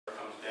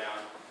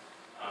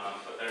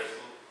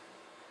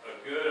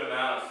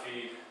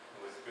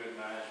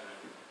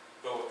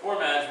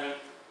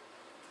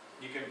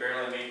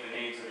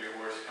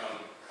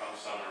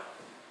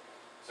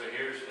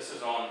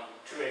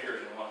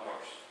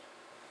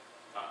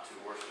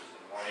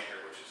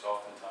which is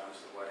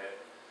oftentimes the way it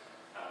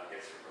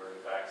gets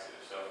reverted back to.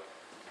 So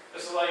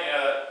this is like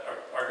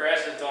our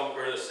grasses don't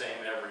grow the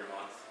same every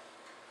month.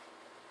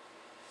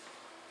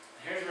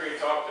 Here's where you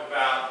talked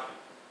about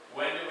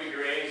when do we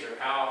graze,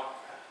 or how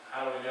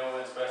do we know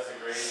when it's best to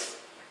graze.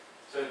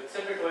 So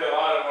typically a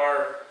lot of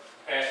our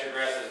pasture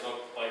grasses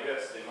look like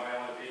this. They might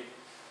only be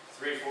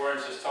 3-4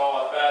 inches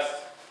tall at best.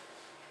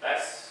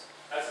 That's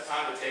the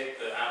time to take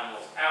the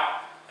animals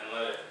out and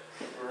let it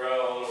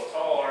grow a little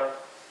taller,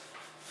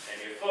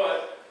 maybe a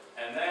foot,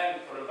 and then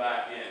put them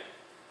back in.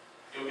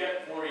 You'll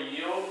get more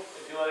yield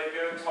if you let it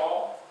go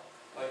tall,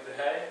 like the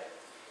hay,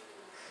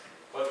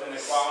 but then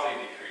the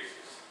quality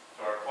decreases.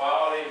 So our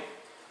quality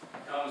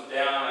comes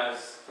down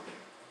as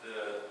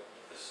the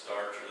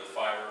starch or the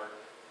fiber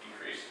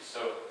increases.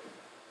 So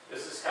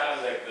this is kind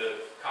of like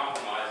the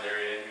compromise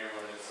area in here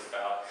when it's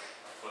about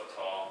a foot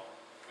tall.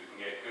 We can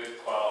get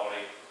good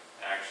quality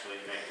and actually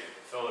make it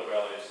fill the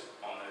bellies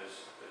on those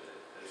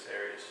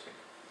areas.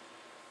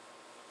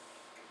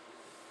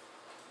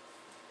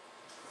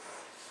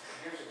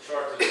 Here's a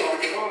chart that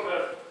talks a little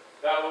bit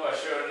about what I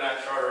showed in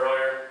that chart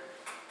earlier.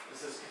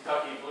 This is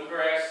Kentucky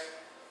bluegrass.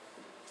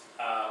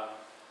 I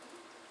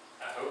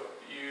hope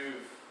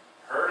you've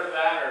heard of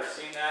that or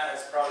seen that.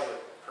 It's probably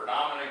the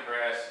predominant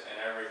grass in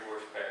every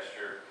horse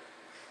pasture.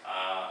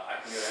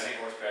 I can go to any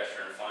horse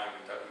pasture and find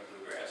Kentucky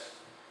bluegrass.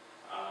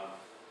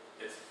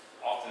 It's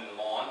often in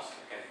lawns.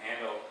 It can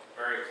handle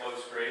very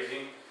close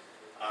grazing,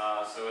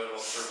 so it'll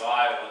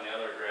survive when the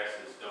other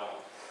grasses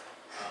don't.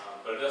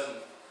 But it doesn't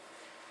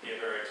get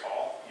very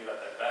tall. You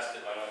let that best,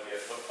 it might only be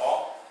a foot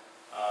tall.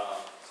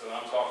 So when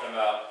I'm talking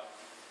about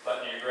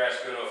letting your grass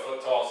go to a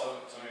foot tall,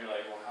 some of you are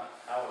like, well,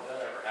 how would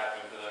that ever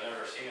happen? Because I've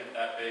never seen it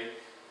that big.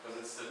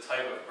 Because it's the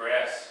type of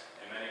grass,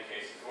 in many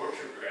cases,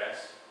 orchard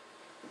grass,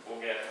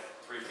 will get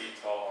 3 feet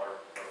tall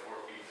or 4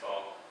 feet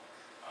tall.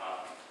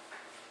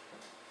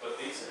 But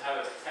these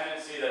have a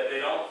tendency that they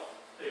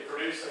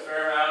produce a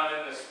fair amount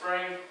in the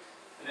spring,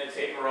 and they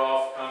taper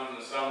off come in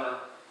the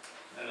summer.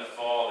 In the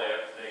fall,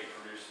 they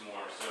produce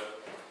more. So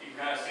you can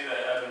kind of see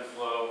that ebb and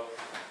flow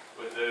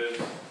with those,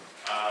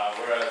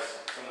 whereas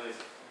some of these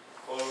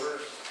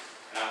clovers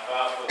and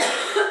alfalfa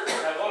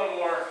have a little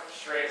more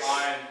straight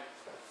line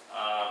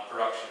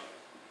production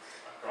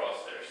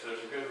across there. So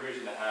there's a good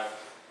reason to have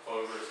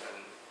clovers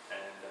and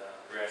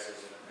grasses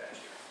in the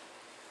pasture.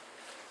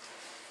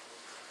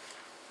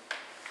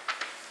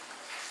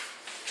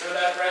 So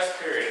that rest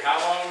period, how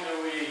long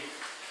do we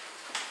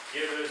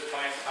give those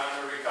plants time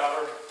to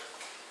recover?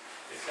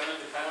 It's going to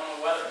depend on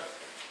the weather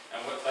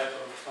and what type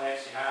of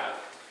plants you have.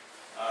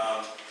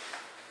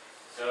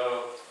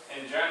 So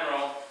in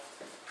general,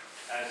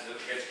 as it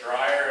gets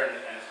drier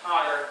and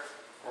hotter,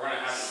 we're going to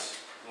have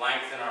to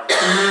lengthen our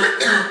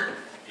rest.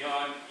 You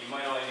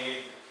might only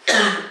need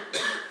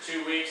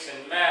 2 weeks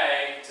in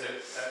May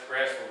that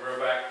grass will grow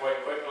back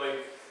quite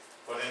quickly,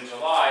 but in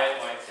July it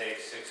might take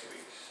 6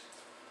 weeks.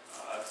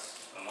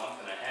 That's a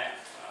month and a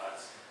half.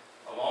 That's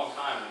a long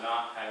time to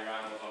not have your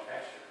animals on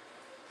pasture.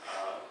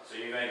 So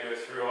you may go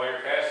through all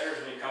your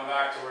pastures and you come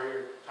back to where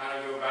you're kind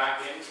of go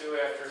back into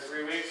after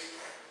 3 weeks,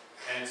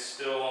 and it's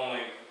still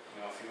only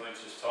a few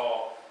inches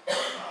tall.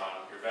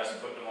 You're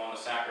best putting them on the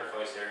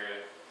sacrifice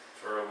area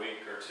for a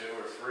week or 2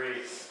 or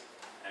 3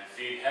 and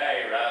feed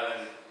hay rather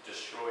than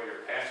destroy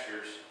your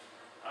pastures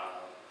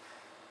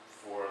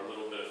for a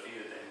little bit of feed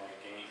that they might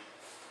gain.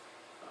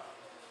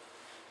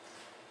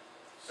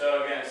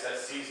 So again, it's that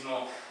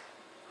seasonal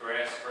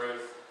grass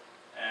growth,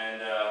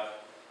 and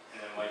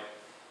it might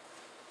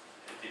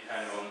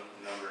depend on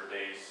the number of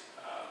days.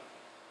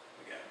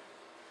 Again,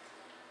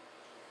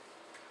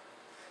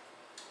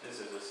 this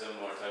is a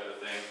similar type of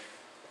thing.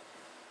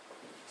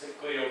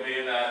 Typically, you'll be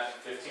in that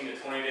 15 to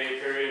 20 day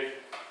period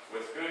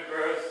with good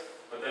growth,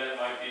 but then it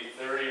might be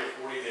 30 or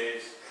 40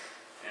 days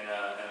in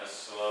a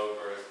slow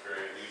growth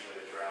period, usually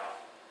a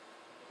drought,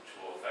 which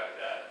will affect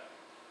that.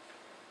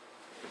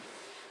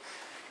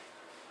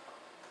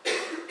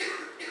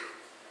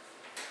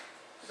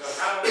 So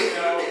how do we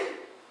know,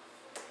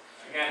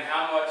 again,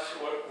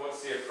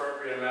 what's the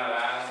appropriate amount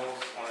of animals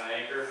on an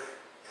acre?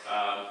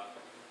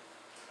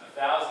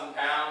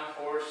 1,000-pound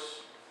horse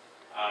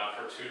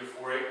per 2 to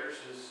 4 acres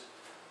is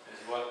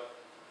what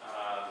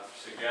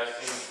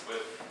suggesting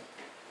with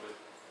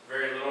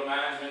very little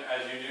management.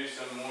 As you do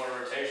some more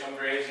rotational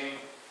grazing,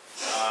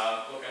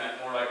 looking at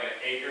more like an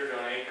acre to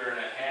an acre and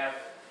a half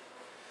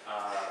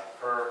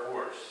per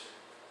horse.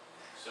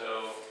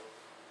 So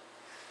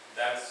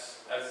that's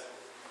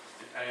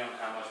depending on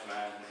how much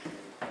management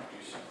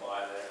you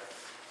supply there.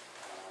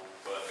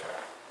 But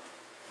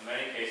in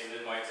many cases,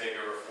 it might take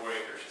over 4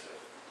 acres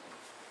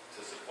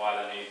to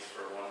supply the needs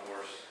for one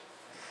horse.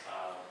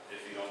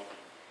 If you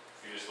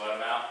just let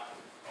them out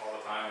all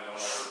the time and don't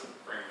ever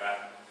bring them back.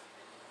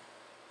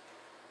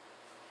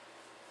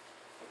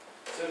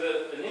 So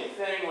the neat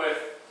thing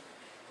with,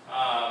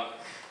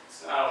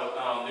 it's not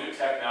a new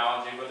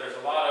technology, but there's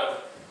a lot of,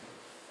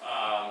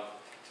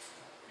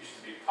 used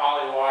to be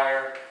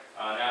polywire,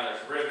 now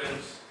there's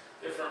ribbons,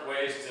 different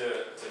ways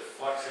to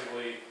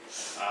flexibly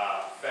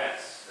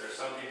fence. There's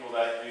some people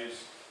that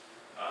use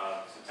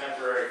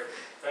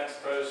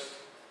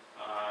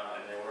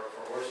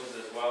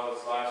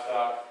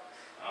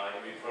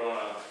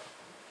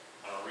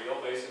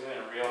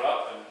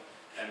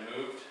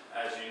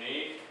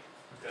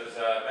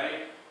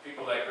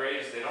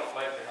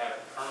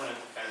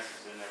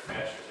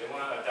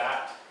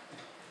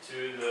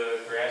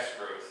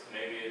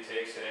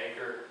makes an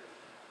acre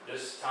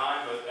this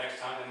time, but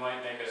next time they might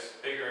make a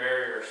bigger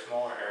area or a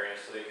smaller area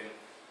so they can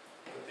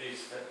put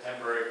these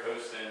temporary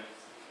posts in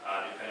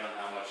depending on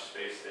how much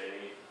space they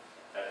need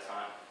at that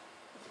time.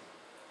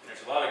 And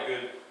there's a lot of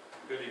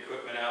good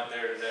equipment out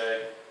there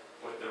today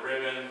with the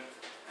ribbon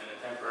and the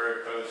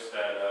temporary post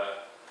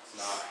that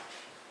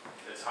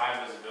it's high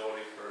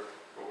visibility for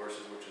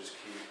horses, which is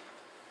key.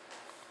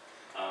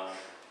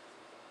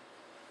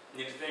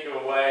 You need to think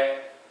of a way,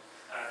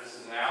 this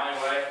is an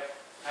alleyway,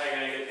 how you're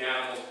going to get the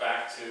animals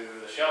back to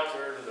the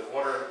shelter, to the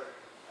water,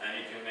 and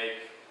you can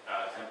make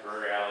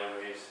temporary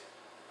alleyways.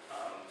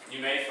 You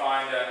may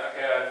find that,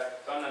 okay,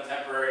 I've done the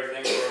temporary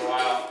thing for a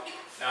while,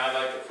 now I'd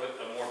like to put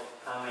a more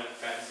permanent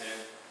fence in,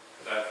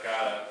 because I've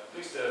got at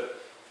least a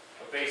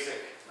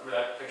basic, remember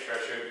that picture I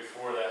showed you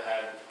before that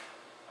had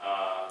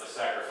the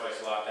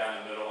sacrifice lot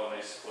down the middle and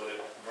they split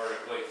it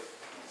vertically.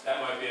 That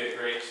might be a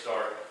great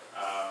start,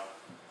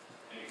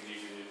 and you can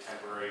usually do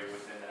temporary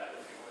within that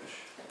if you wish.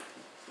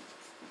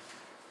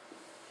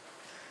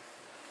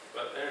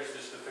 But there's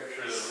just a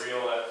picture of the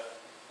reel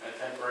and a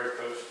temporary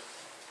post.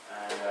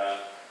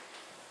 And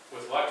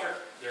with electric,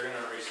 they're going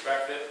to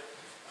respect it.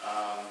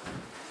 And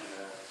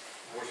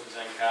horses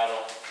and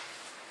cattle,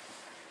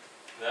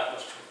 that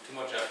was too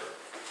much effort.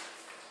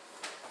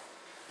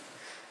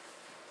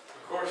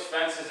 Of course,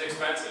 fence is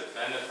expensive,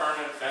 and the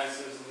permanent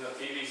fences and the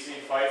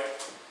PVC pipe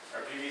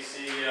or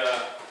PVC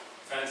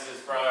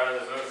fences probably are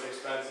the most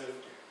expensive.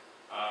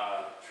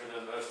 Sure,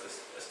 they're the most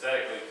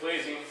aesthetically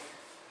pleasing,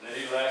 and they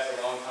do last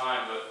a long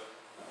time, but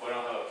we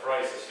don't have a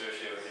price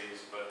associated with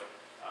these. But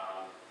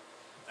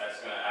that's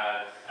going to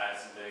add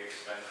some big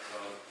expense to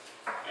them.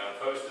 You know,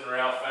 post and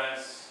rail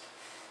fence.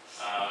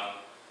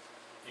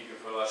 You can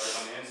put electric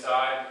on the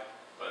inside,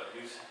 but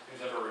who's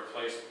ever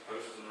replaced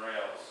posts and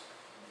rails?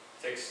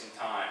 It takes some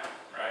time,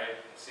 right?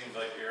 It seems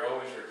like you're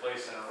always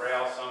replacing a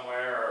rail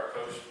somewhere or a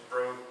post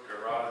broke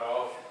or rotted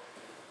off.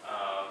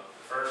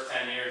 The first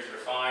 10 years are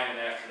fine, and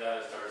after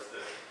that it starts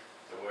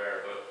to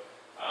wear. But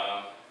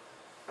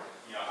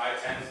you know, high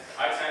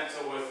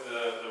tensile with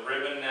the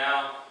ribbon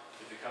now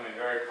is becoming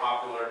very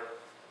popular.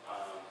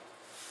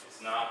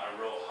 It's not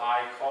a real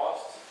high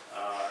cost,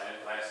 and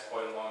it lasts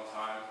quite a long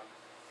time.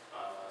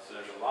 So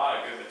there's a lot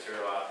of good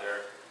material out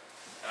there.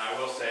 And I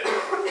will say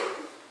that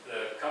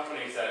the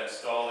companies that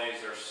install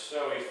these are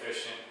so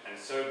efficient and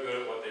so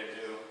good at what they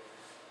do.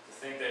 To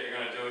think that you're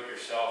going to do it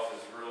yourself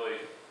is really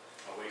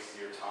a waste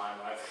of your time.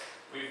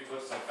 We've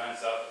put some fence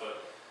up,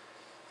 but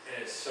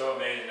it is so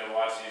amazing to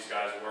watch these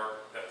guys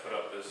work that put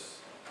up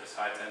this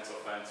high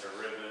tensile fence or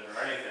ribbon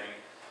or anything.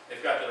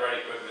 They've got the right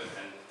equipment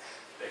and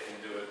they can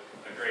do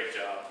a great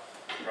job.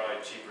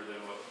 Probably cheaper than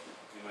what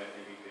you might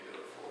think you could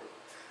do it for.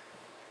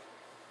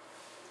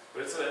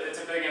 But it's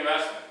a big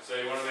investment, so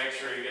you want to make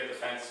sure you get the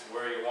fence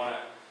where you want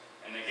it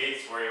and the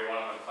gates where you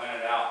want them and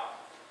plan it out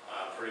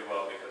pretty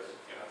well, because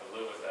you have to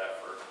live with that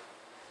for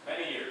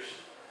many years.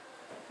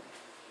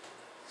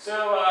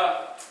 So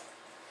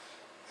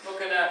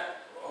looking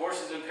at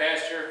horses in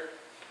pasture,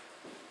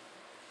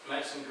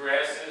 mentioned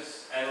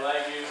grasses and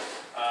legumes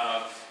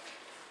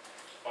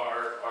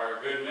are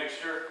a good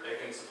mixture. They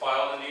can supply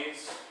all the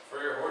needs for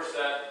your horse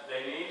that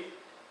they need.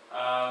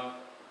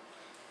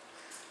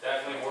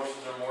 Definitely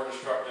horses are more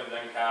destructive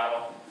than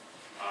cattle,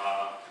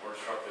 more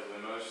destructive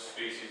than most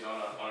species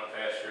on a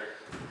pasture,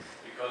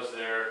 because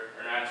they're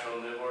natural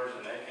nibblers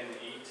and they can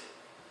eat.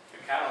 The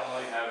cattle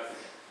only have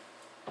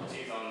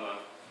teeth on the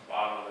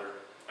bottom of their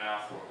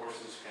mouth, where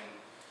horses can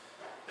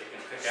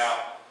pick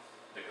out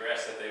the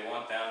grass that they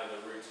want down to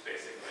the roots,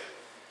 basically.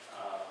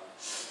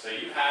 So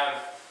you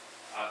have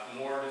a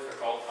more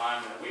difficult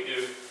time than we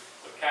do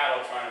with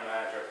cattle trying to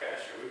manage our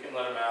pasture. We can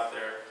let them out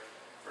there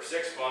for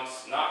 6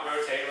 months, not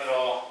rotate them at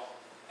all,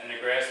 and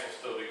the grass will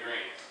still be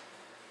green.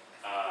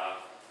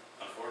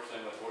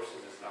 Unfortunately, with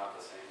horses, it's not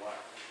the same way.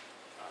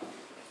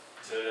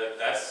 So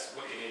that's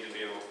what you need to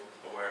be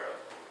aware of.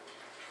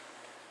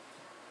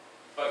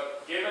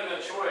 But given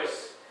the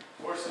choice,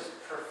 horses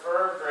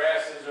prefer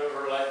grasses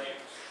over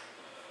legumes.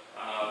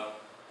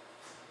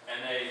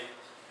 And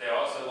they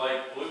also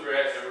like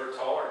bluegrass over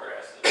taller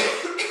grasses.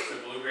 So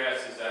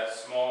bluegrass is that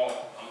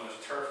small,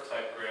 almost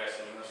turf-type grass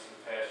in most of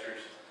the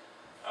pastures.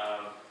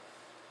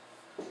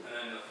 And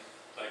then,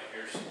 like,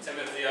 here's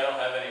Timothy. I don't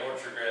have any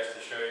orchard grass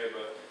to show you,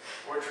 but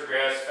orchard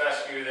grass,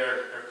 fescue,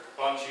 they're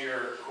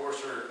bunchier,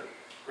 coarser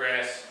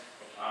grass.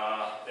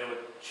 They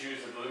would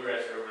choose the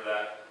bluegrass over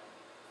that.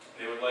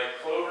 They would like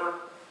clover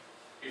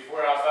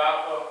before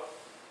alfalfa,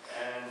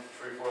 and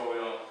trefoil we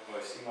don't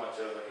really see much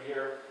of it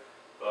here.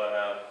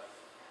 But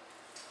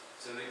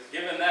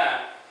given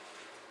that,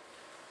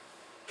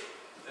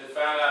 they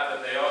found out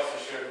that they also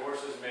showed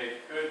horses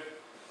made good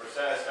or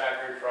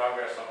satisfactory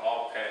progress on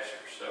all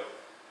pastures. So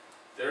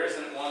there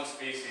isn't one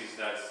species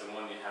that's the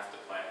one you have to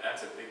plant.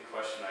 That's a big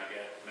question I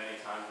get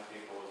many times from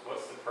people, is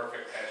what's the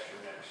perfect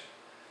pasture mix?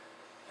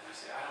 And I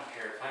say, I don't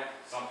care, plant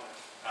something,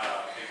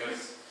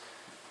 because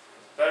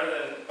better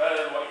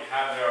than what you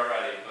have there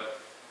already.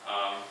 But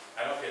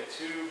I don't get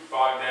too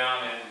bogged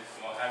down in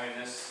having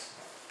this.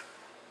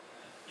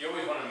 You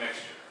always want a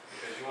mixture,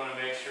 because you want to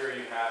make sure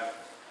you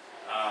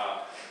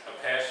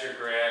pasture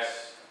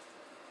grass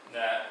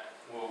that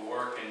will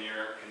work in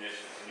your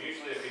conditions. And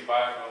usually if you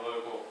buy from a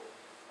local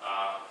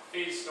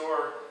feed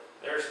store,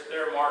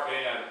 they're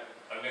marketing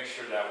a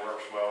mixture that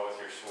works well with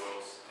your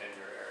soils in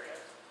your area.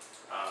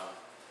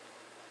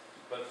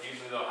 But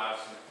usually they'll have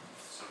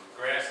some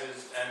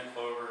grasses and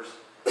clovers,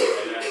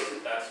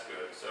 and that's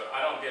good. So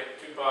I don't get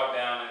too bogged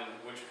down in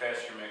which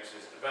pasture mix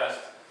is the best.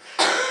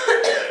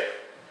 Okay,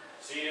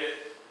 seed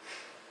it,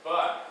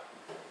 but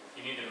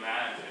you need to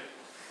manage it.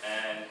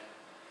 And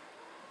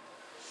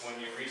when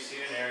you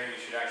reseed an area, you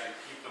should actually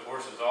keep the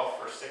horses off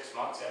for 6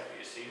 months after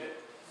you seed it.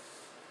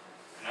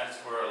 And that's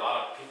where a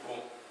lot of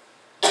people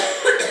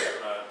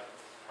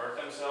hurt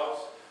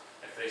themselves.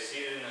 If they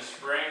seed it in the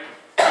spring,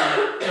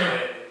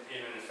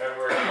 even in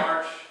February and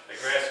March, the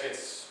grass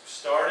gets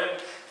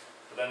started,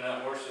 but then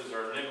the horses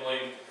are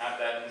nibbling at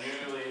that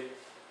newly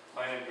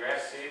planted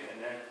grass seed,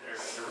 and then their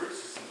root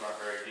systems aren't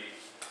very deep.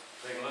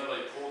 They can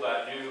literally pull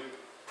that new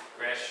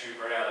grass shoot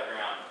right out of the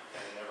ground,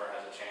 and it never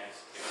has a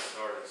chance to get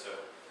started. So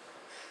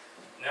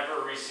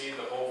never reseed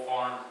the whole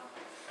farm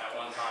at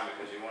one time,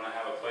 because you want to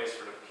have a place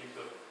for to keep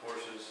the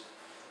horses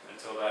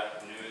until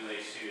that newly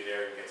seeded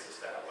area gets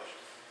established.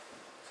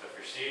 So if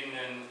you're seeding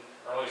in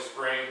early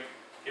spring,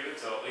 give it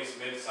till at least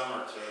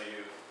midsummer till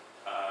you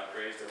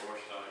graze the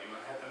horses on it. You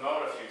might have to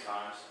mow it a few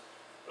times,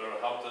 but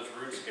it'll help those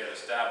roots get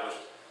established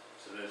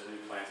so those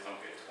new plants don't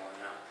get torn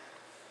out.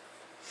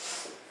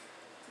 So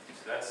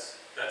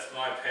that's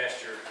my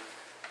pasture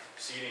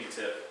seeding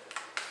tip.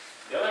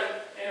 The other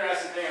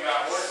interesting thing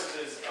about horses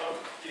is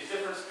these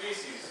different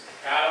species,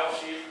 cattle,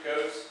 sheep,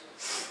 goats,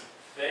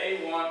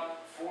 they want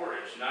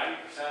forage.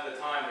 90% of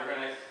the time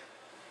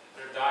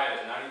their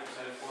diet is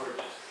 90%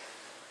 forages.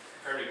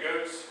 Compared to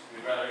goats,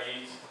 we'd rather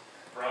eat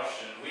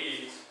brush and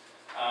weeds.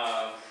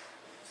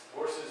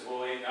 Horses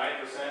will eat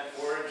 90%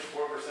 forage, 4%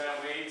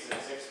 weeds, and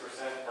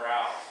 6%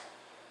 browse.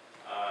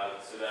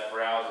 So that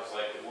browse is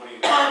like the woody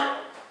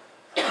material.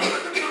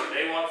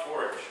 They want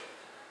forage.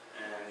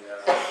 And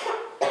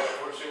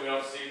unfortunately, we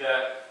don't see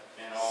that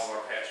in all of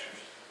our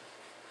pastures.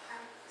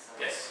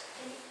 Yes?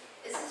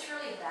 Is this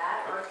really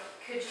bad, or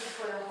could you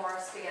put a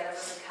horse together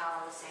with a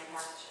cow in the same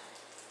pasture?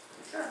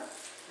 Sure.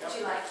 Would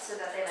you like, so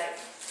that they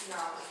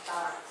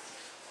balance?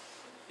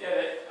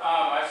 Yeah,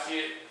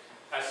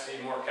 I see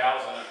more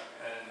cows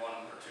and 1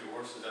 or 2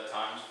 horses at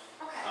times.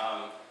 Okay.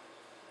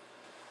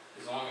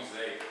 As long as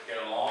they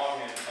get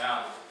along, and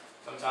now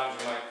sometimes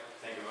you might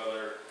think of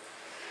other,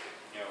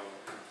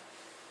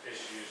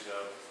 issues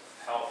of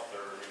health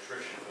or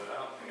nutrition, but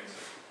I don't think it's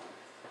a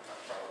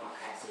problem.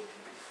 Okay, so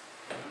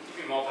You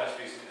can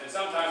multi-species, and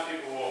sometimes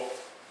people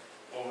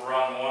will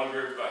run one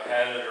group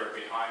ahead or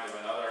behind of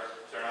another.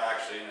 They're not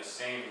actually in the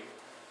same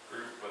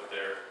group, but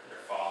they're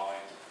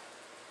following.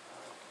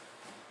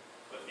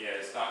 But yeah,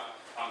 it's not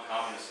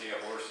uncommon to see a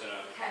horse in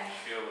a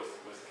field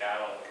with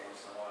cattle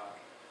once in a while.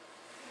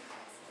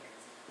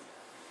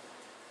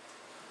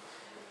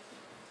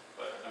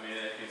 But I mean,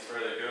 they can throw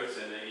the goats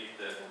in to eat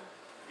the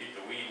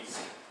weeds.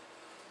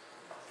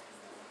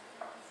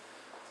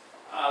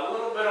 A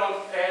little bit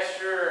on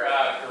pasture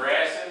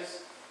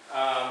grasses.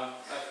 I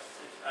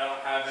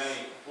don't have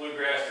any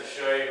bluegrass to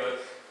show you,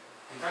 but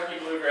Kentucky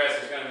bluegrass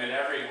is going to be in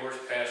every horse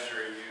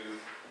pasture you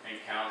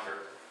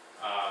encounter.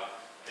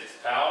 It's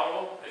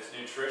palatable, it's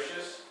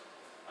nutritious,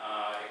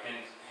 it can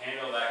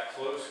handle that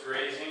close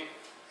grazing.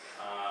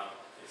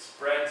 It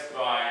spreads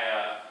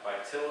by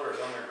tillers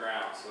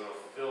underground, so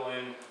it'll fill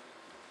in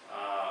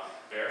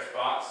bare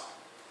spots,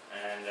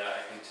 and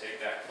it can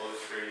take that close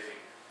grazing.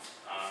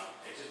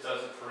 It just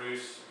doesn't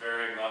produce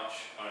very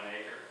much on an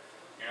acre.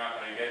 You're not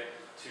going to get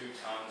 2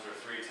 tons or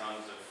 3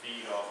 tons of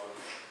feed off of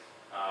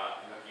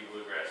Kentucky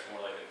bluegrass,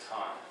 more like a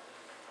ton.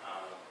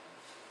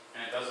 And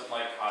it doesn't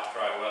like hot,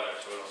 dry weather,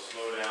 so it'll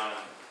slow down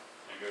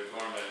and go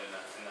dormant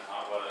in the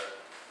hot weather.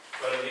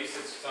 But at least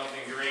it's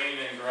something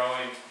green and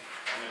growing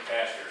in the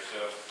pasture.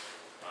 So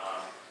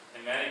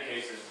in many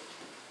cases,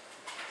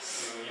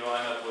 you'll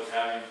end up with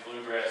having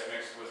bluegrass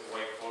mixed with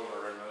white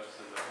clover in most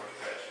of the horse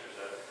pastures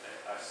that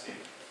I see.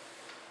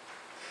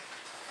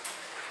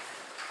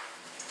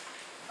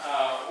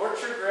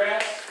 Orchard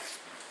grass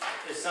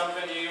is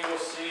something you will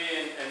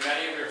see in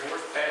many of your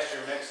horse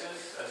pasture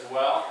mixes as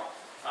well.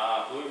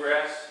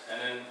 Bluegrass and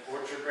then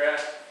orchard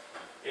grass.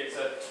 It's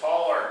a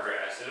taller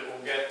grass. It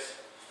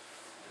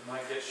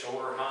might get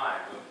shoulder high.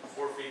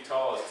 4 feet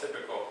tall is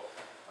typical.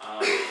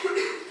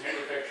 Here's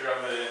a picture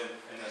of it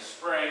in the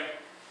spring.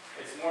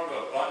 It's more of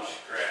a bunch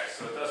grass,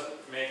 so it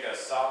doesn't make a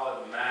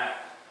solid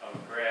mat of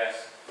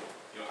grass.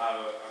 You'll have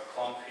a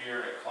clump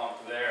here and a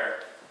clump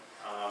there.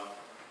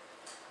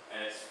 And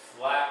it's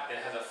flat.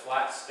 It has a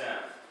flat stem.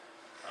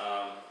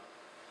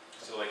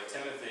 So like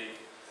Timothy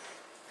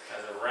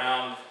has a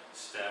round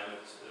stem.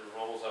 It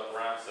rolls up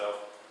around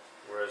itself,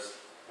 whereas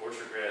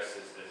orchard grass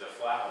is a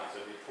flat one. So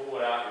if you pull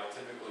it out, you'll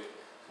typically,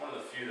 it's one of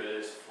the few that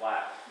is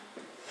flat.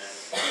 And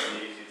it's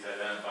really easy to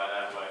identify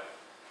that way.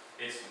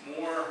 It's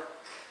more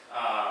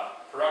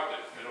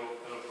productive.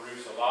 It'll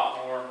produce a lot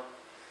more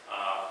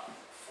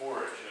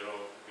forage.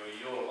 You'll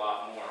yield a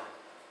lot more.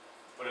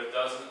 But it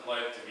doesn't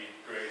like to be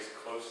grazed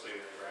closely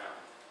to the ground.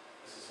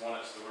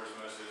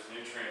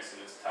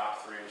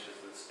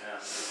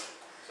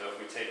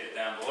 take it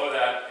down below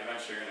that,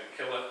 eventually you're going to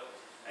kill it,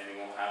 and you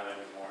won't have it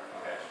anymore in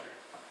the pasture.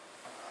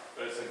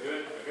 But it's a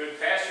good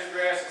pasture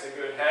grass. It's a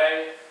good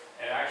hay.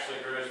 It actually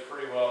grows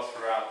pretty well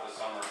throughout the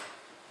summer.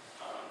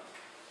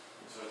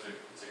 So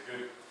it's a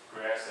good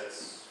grass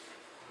that's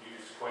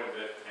used quite a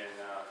bit in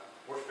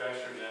horse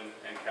pastures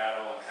and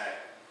cattle and hay.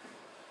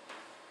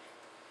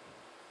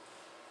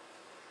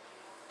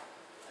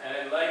 And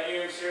then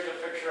legumes, here's a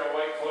picture of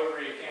white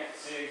clover. You can't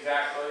see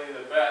exactly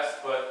the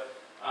best, but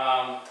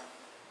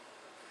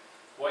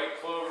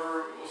white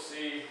clover we'll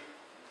see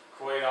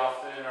quite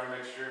often in our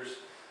mixtures.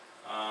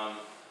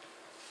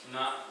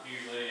 Not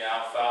usually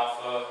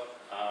alfalfa.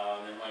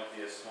 There might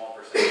be a small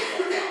percentage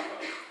of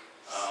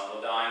alfalfa.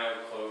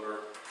 Ladino,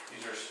 clover.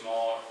 These are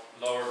small,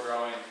 lower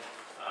growing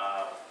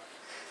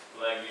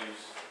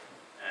legumes.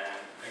 And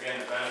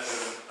again, the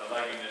benefit of the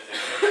legume is they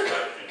take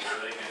nitrogen, so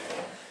they can,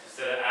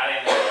 instead of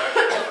adding that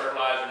extra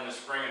fertilizer in the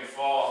spring and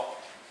fall,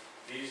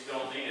 these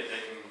don't need it.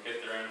 They can get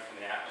their own from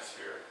the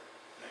atmosphere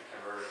and then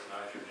convert it to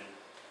nitrogen.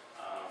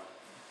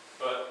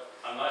 But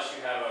unless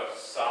you have a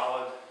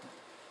solid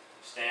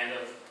stand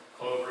of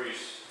clover, if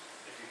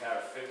you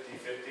have 50%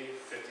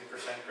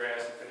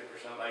 grass and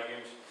 50%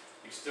 legumes,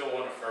 you still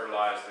want to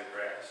fertilize the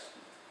grass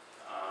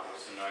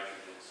with some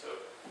nitrogen. So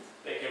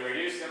they can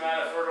reduce the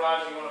amount of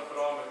fertilizer you want to put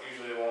on, but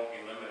usually they won't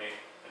eliminate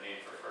the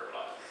need for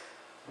fertilizer.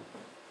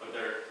 But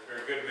they're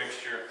a good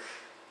mixture,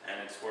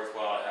 and it's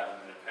worthwhile to have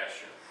them in a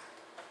pasture.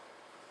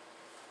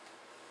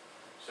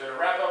 So to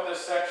wrap up this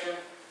section,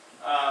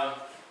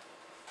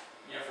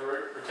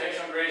 for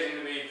rotational grazing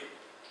to be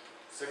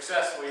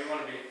successful, you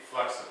want to be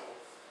flexible.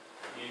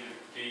 You need to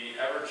be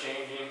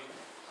ever-changing.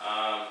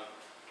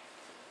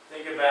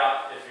 Think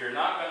about if you're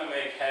not going to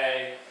make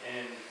hay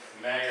in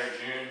May or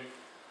June,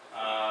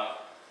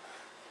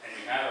 and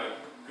you have a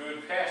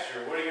good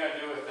pasture, what are you going to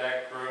do with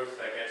that growth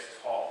that gets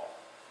tall?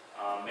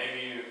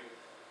 Maybe you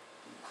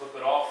clip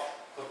off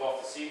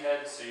the seed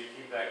head so you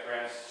keep that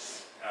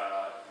grass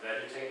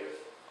vegetative.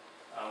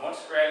 Once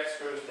grass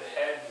goes to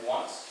head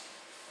once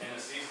in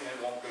the season,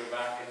 it won't go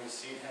back into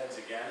seed heads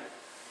again.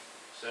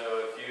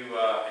 So if you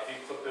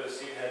clip those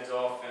seed heads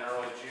off in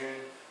early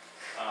June,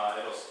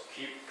 it'll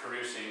keep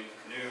producing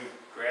new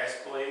grass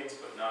blades,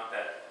 but not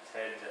that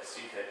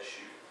seed head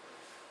shoot.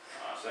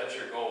 So that's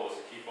your goal, is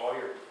to keep all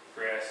your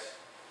grass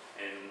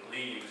in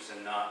leaves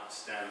and not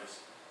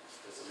stems,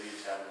 because the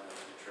leaves have enough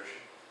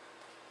nutrition.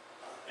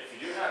 If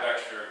you do have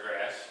extra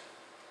grass,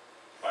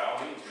 by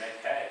all means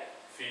make hay.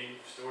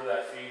 Store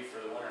that feed for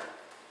the winter.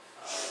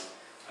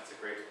 That's a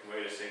great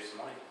way to save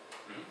some money.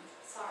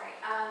 Sorry,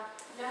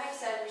 you know how you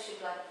said we should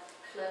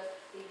clip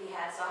the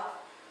heads off?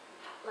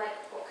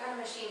 Like, what kind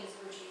of machines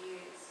would you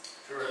use?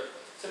 Sure.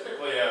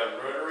 Typically a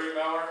rotary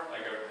mower,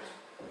 like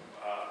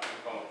we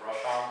call them a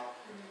brush hog,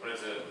 but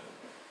it's a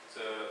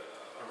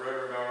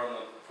rotary mower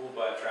pulled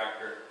by a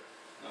tractor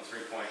on a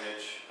 3-point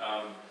hitch.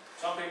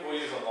 Some people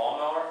use a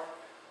lawnmower,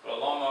 but a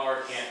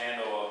lawnmower can't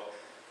handle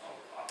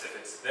if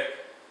it's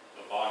thick,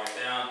 it'll bog it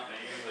down, and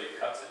it usually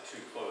cuts it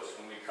too close.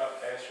 When we cut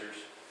pastures,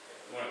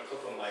 we want to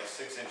clip them like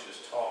 6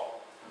 inches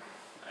tall,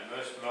 and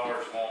most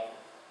mowers won't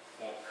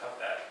cut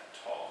that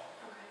tall.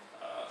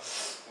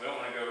 We don't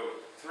want to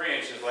go 3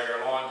 inches like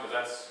our lawn, because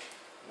that's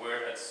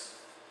where it's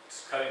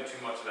cutting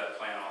too much of that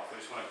plant off. We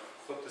just want to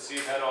clip the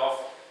seed head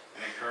off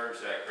and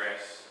encourage that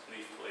grass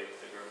leaf blade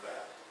to grow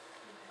back.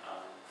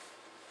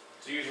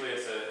 So usually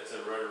it's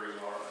a rotary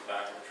mower on the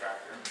back of the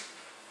tractor.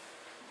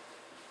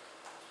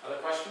 Other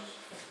questions?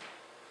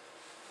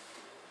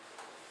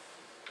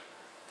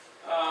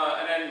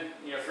 And then,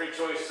 free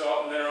choice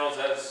salt and minerals,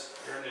 as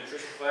you're in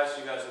nutrition class,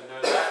 you guys would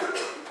know that,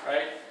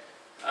 right?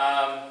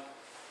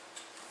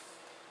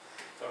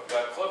 Talk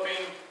about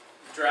clipping,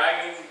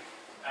 dragging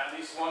at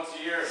least once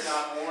a year, if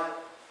not more.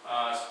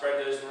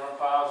 Spread those manure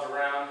piles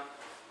around.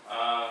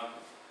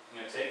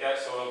 Take that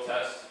soil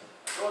test.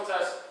 Soil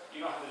test you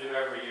don't have to do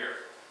every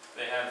year.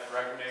 They have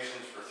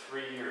recommendations for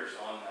 3 years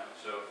on them.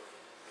 So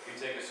if you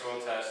take a soil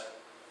test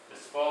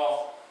this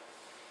fall,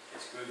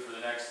 it's good for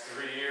the next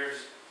 3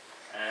 years,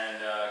 and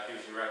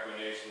gives you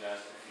recommendation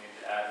as to if you need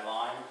to add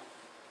lime,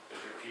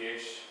 because your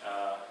pH,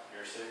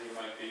 your acidity your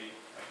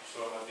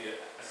soil might be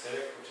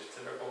acidic, which is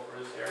typical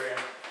for this area,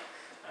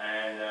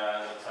 and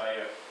they'll tell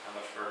you how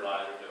much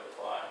fertilizer to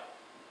apply.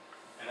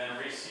 And then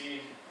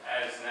reseed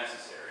as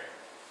necessary.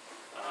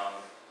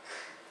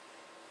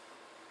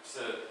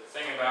 So the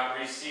thing about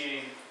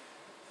reseeding,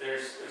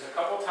 there's a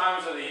couple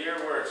times of the year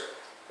where it's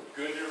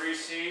good to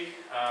reseed.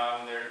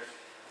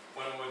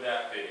 When would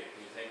that be? Can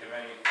you think of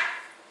any?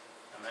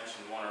 I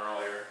mentioned one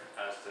earlier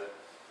as to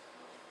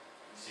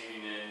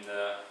seeding in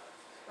the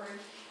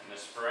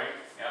spring.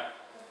 Yeah.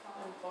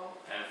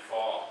 And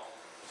fall.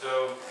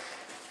 So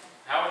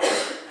how would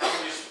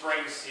you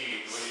spring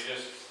seed?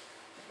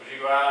 Would you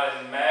go out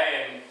in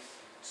May and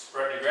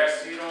spread the grass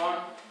seed on,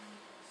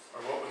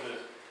 or what would you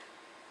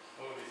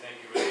think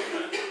you would do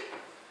then?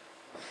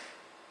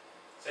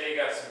 Say you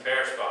got some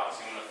bare spots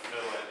you want to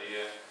fill in.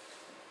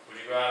 Would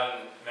you go out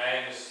in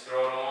May and just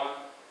throw it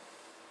on?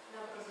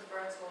 No, because the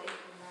birds will eat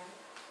them, right?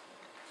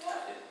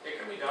 Yeah, it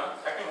can be done.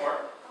 That can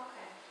work.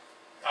 Okay.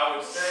 I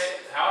would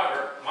say,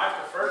 however, my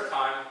preferred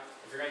time,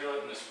 if you're gonna do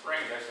it in the spring,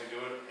 is actually do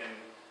it in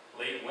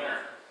late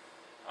winter.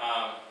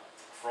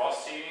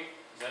 Frost seeding,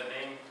 does that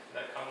name, did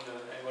that come to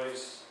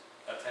anybody's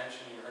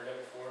attention? You heard that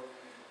before?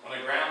 When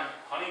the ground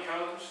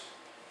honeycombs,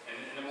 and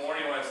in the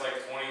morning when it's like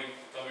 20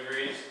 some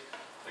degrees,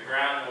 the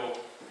ground will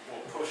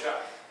push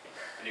up,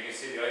 and you can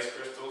see the ice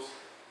crystals.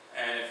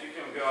 And if you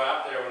can go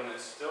out there when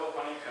it's still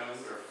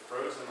honeycombed or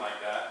frozen like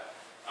that,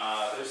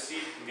 those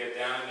seeds can get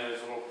down in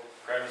those little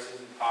crevices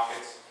and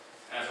pockets.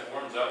 And as it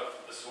warms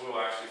up, the soil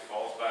actually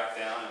falls back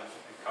down and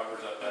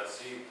covers up that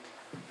seed.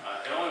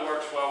 It only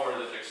works well where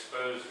there's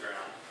exposed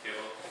ground.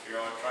 If you're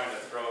only trying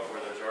to throw it where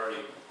there's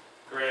already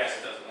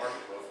grass, it doesn't work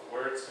as well.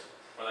 Where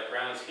that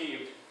ground is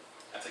heaved,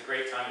 that's a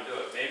great time to do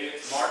it. Maybe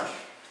it's March,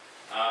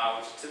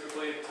 which is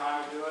typically the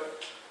time to do it.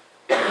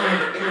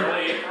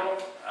 Early April,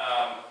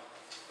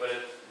 but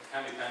it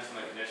kind of depends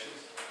on the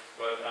conditions.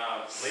 But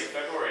late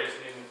February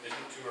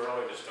isn't too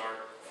early to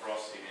start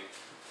frost seeding.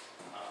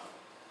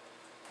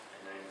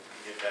 And then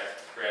you get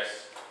that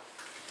grass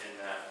in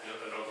that,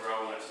 it'll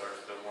grow when it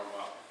starts to warm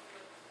up.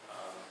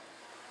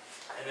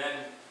 And then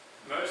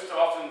most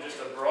often just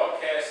a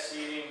broadcast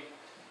seeding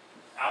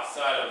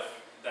outside of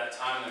that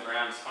time in the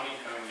ground's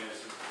honeycomb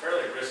is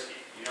fairly risky.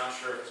 You're not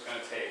sure if it's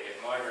going to take. It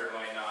might or it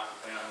might not,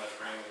 depending on how much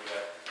rain we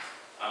get.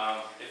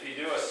 If you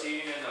do a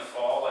seeding in the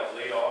fall, like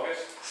late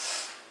August,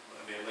 it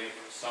would be a late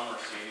summer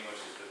seeding, which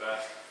is the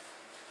best.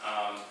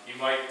 You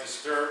might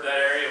disturb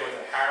that area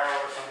with a harrow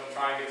or something,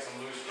 try and get some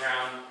loose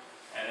ground,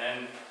 and then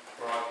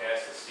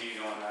broadcast the seed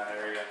on that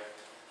area.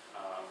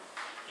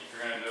 If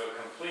you're going to do a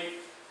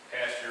complete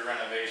pasture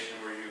renovation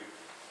where you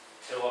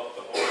till up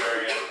the whole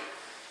area,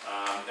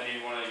 then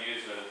you want to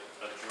use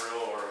a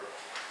drill, or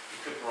you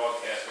could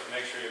broadcast, but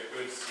make sure you have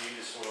good seed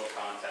to soil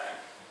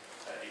contact,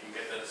 that you can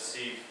get the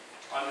seed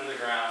under the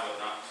ground but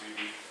not too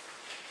deep.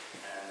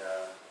 And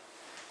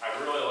I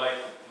really like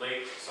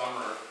late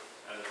summer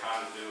as a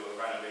time to do a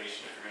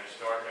renovation if you're going to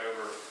start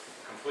over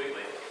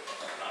completely.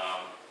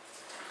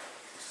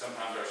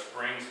 Sometimes our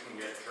springs can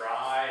get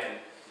dry and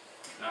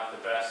not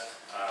the best.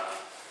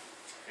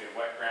 If you have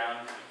wet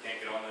ground, you can't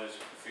get on those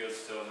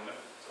fields till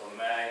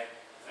May,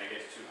 and it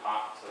gets too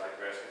hot so that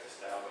grass gets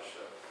established.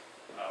 So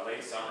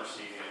late summer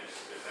seeding is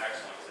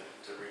excellent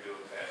to redo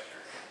a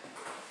pasture.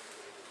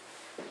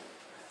 I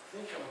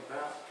think I'm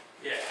about,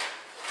 yeah.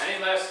 Any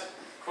last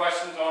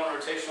questions on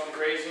rotational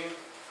grazing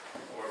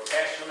or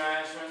pasture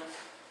management?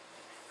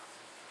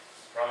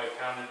 Probably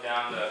pounded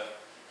down to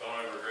don't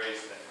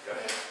overgraze things. Go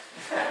ahead.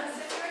 So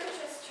if you were to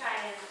just try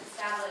and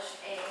establish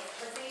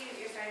let's say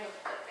you're starting with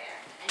foot there,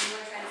 and you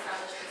want to try and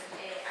establish just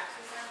a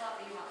exercise lot,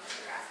 but you want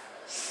the grass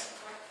cover like you said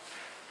before,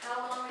 how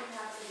long would you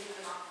have to leave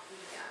them off the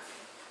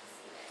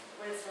seeding?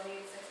 Would it still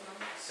need 6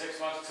 months?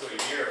 6 months to a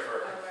year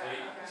for a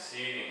complete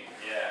seeding,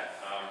 yeah.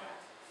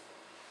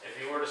 If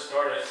you were to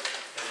start it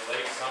in the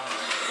late summer,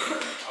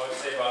 I would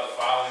say by the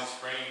following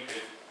spring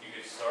you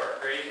could start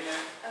grazing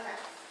it. Okay.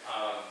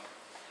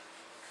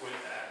 With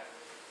that,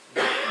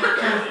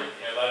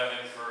 let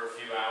them in for a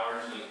few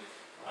hours and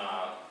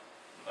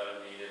let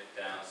them knead it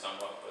down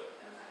somewhat. But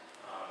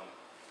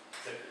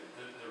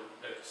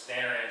the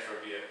standard answer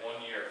would be at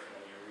 1 year from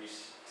when you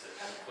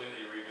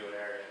completely redo an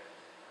area.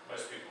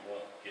 Most people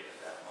won't give it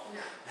that long.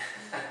 No.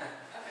 Okay.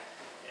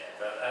 Yeah,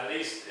 but at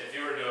least if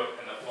you were to do it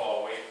in the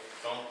fall,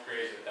 don't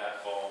graze it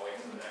that fall. Wait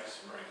till the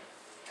next spring.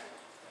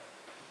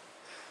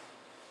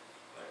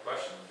 Other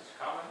questions,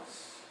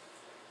 comments?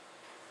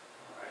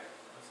 All right,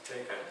 let's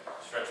take a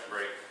stretch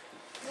break.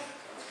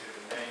 Sounds good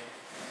to me.